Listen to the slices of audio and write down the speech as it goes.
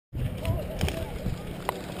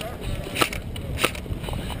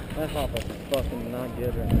That hop is fucking not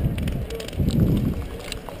good right now.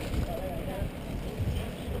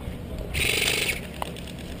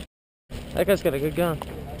 That guy's got a good gun.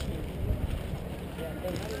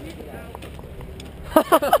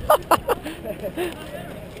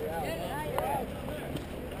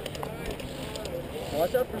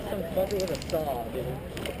 Watch out for some fucker with a saw, dude.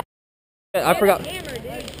 I forgot. I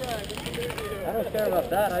don't care about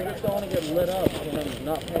that. I just don't want to get lit up when I'm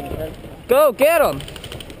not paying attention. Go get him.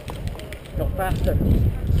 Go faster.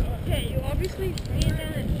 Okay, you obviously ran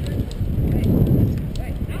down and wait.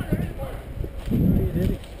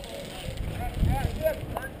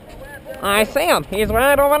 I see him. He's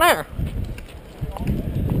right over there.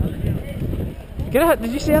 Get out.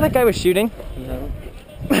 Did you see how that guy was shooting? No.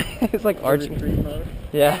 It's like arching.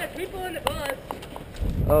 Yeah. Yeah. People in the bus.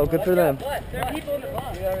 Oh, good for them. What? There are people in the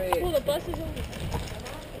bus. Well, the bus is over.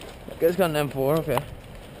 That guy's got an M4. Okay.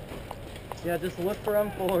 Yeah, just look for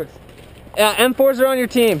M4s. Yeah, M4s are on your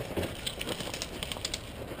team.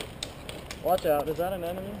 Watch out. Is that an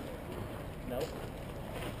enemy? No.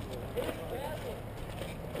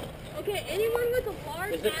 Okay, anyone with a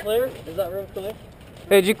large... Is it clear? Is that room clear?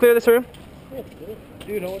 Hey, did you clear this room? Yeah,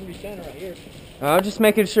 dude, I wouldn't be standing right here. I'm just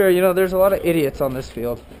making sure. You know, there's a lot of idiots on this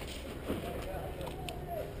field.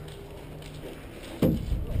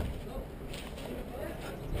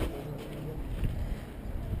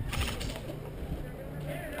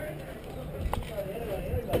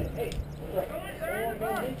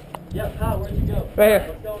 Yeah, Kyle, where'd you go? Right here.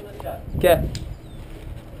 Let's go with this guy. Okay.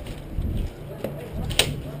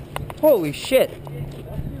 Holy shit.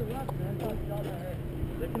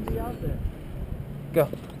 They can be out there. Go.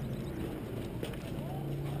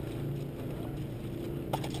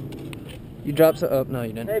 You dropped some. Oh, no,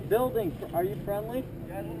 you didn't. Hey, building, are you friendly? You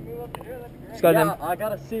guys want to move up to here? That'd be great. Got Yeah, him. I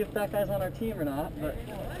gotta see if that guy's on our team or not, but...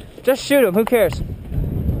 Just shoot him. Who cares?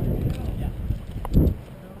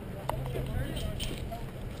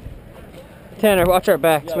 Tanner, watch our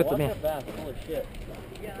backs Yeah, with watch the man. our back. Holy shit.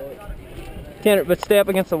 Tanner, but stay up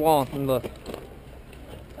against the wall and look.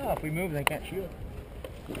 Oh, if we move, they can't shoot.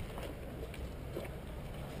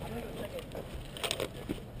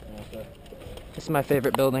 This is my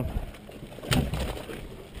favorite building.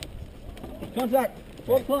 Contact!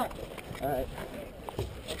 12 o'clock! Alright.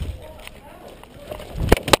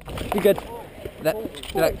 You good? That,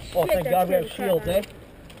 Oh, thank God we have shields, eh?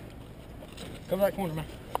 Come to that corner, man.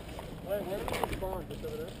 Wait, where's the respawn? Just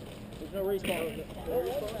over there? There's no respawn, is it? No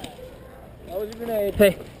respawn? That was a grenade.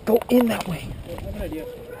 hey, go in that way. I have an idea.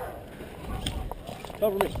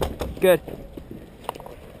 Cover me. Good.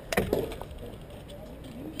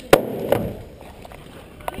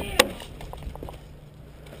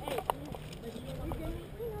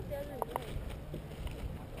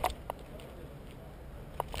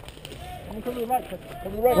 Come to the right. Come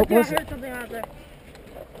to the right. What was I it? heard something out there.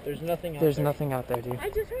 There's nothing out There's there. nothing out there, dude. I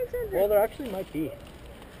just heard something. Well, there actually might be.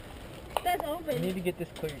 That's We open. need to get this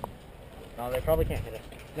cleared. No, they probably can't hit us.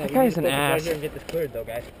 No, That we guy's need to an focus right ass. here and get this cleared, though,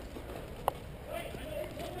 guys.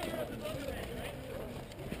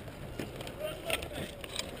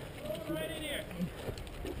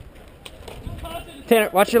 Tanner,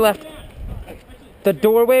 watch your left. The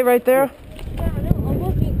doorway right there. Yeah, I'm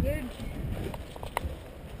looking good.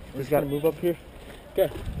 We're just gotta move up here. Okay.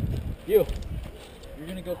 You're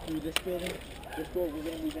gonna go through this building. This door, we're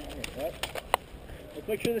gonna move in here, right? Let's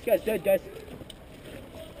make sure this guy's dead, guys.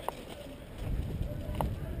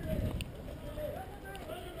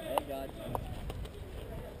 Oh, God.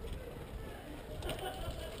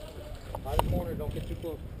 Hide the corner, don't get too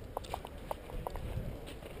close.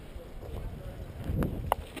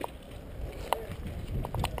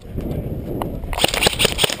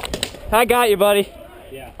 I got you, buddy.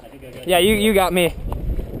 Yeah, I think I got Yeah, you got me.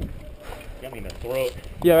 got me in the throat.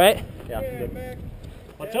 You alright? Yeah, I'm good.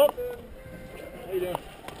 What's up?